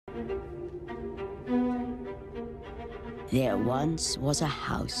There once was a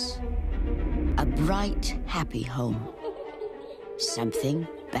house, a bright, happy home. Something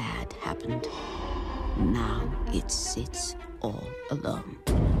bad happened. Now it sits all alone.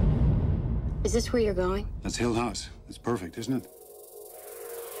 Is this where you're going? That's Hill House. It's perfect, isn't it?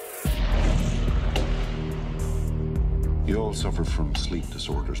 You all suffer from sleep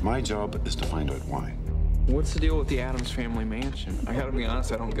disorders. My job is to find out why. What's the deal with the Addams family mansion? I gotta be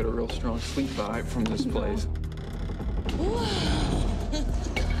honest, I don't get a real strong sleep vibe from this place.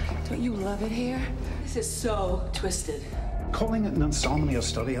 Don't you love it here? This is so twisted. Calling it an insomnia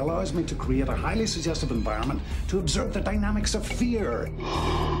study allows me to create a highly suggestive environment to observe the dynamics of fear.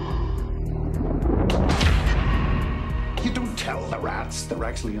 You don't tell the rats they're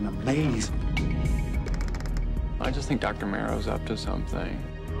actually in a maze. I just think Dr. Marrow's up to something.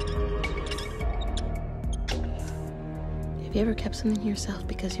 Have you ever kept something to yourself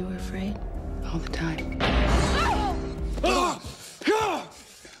because you were afraid? All the time.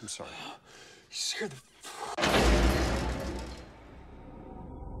 I'm sorry. You scared the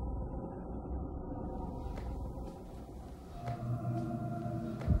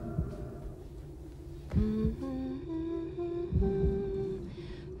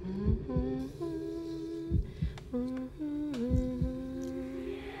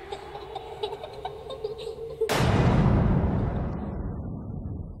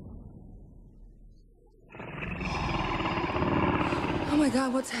Oh my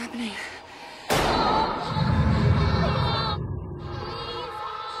God, what's happening?